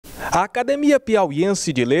A Academia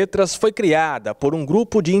Piauiense de Letras foi criada por um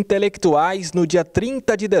grupo de intelectuais no dia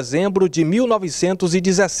 30 de dezembro de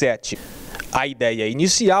 1917. A ideia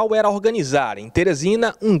inicial era organizar em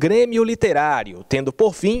Teresina um grêmio literário, tendo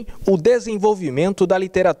por fim o desenvolvimento da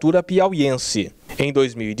literatura piauiense. Em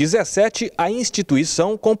 2017, a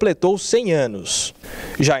instituição completou 100 anos.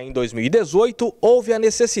 Já em 2018, houve a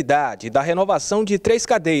necessidade da renovação de 3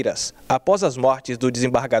 cadeiras, após as mortes do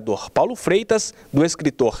desembargador Paulo Freitas, do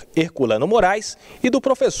escritor Herculano Moraes e do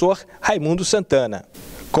professor Raimundo Santana.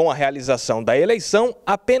 Com a realização da eleição,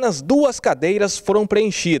 apenas 2 cadeiras foram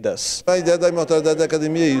preenchidas. A ideia da imortalidade da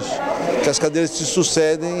academia é isso, que as cadeiras se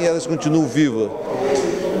sucedem e elas continuam vivas.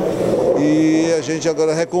 E a gente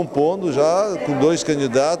agora recompondo já, com 2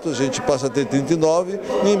 candidatos, a gente passa a ter 39,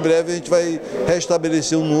 e em breve a gente vai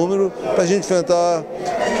restabelecer um número para a gente enfrentar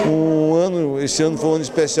um ano. Esse ano foi um ano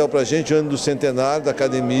especial para a gente, o ano do centenário da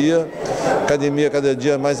academia. A academia cada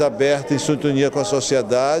dia mais aberta, em sintonia com a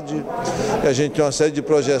sociedade. E a gente tem uma série de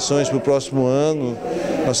projeções para o próximo ano.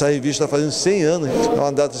 Nossa revista está fazendo 100 anos, é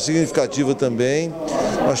uma data significativa também.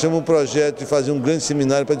 Nós temos um projeto de fazer um grande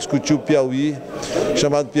seminário para discutir o Piauí,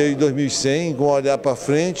 chamado Piauí 2100, com um olhar para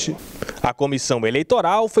frente. A comissão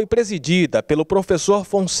eleitoral foi presidida pelo professor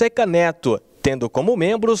Fonseca Neto, tendo como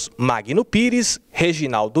membros Magno Pires,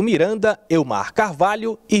 Reginaldo Miranda, Elmar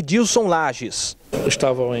Carvalho e Dilson Lages.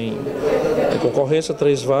 Estavam em concorrência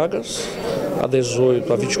 3 vagas, a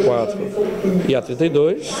 18, a 24 e a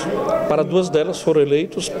 32. Para 2 delas foram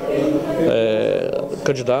eleitos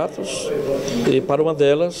candidatos, e para uma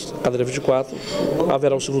delas, a cadeira 24,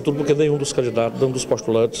 haverá um segundo turno porque nenhum dos candidatos, nenhum dos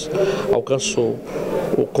postulantes alcançou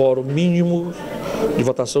o quórum mínimo de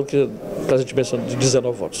votação, que presentemente são de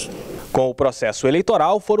 19 votos. Com o processo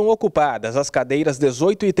eleitoral foram ocupadas as cadeiras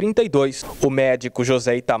 18 e 32. O médico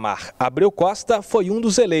José Itamar Abreu Costa foi um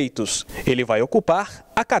dos eleitos. Ele vai ocupar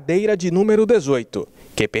a cadeira de número 18,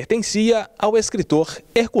 que pertencia ao escritor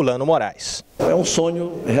Herculano Moraes. É um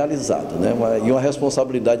sonho realizado, né? E uma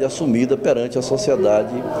responsabilidade assumida perante a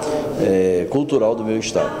sociedade cultural do meu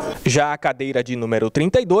estado. Já a cadeira de número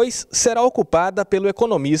 32 será ocupada pelo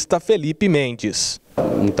economista Felipe Mendes.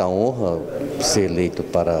 Muita honra ser eleito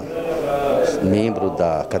para membro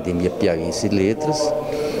da Academia Piauiense de Letras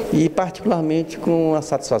e particularmente com a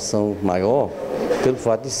satisfação maior pelo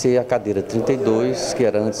fato de ser a cadeira 32, que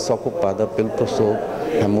era antes ocupada pelo professor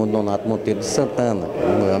Raimundo Nonato Monteiro de Santana,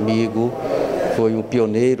 meu amigo, foi um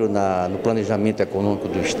pioneiro no planejamento econômico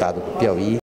do estado do Piauí.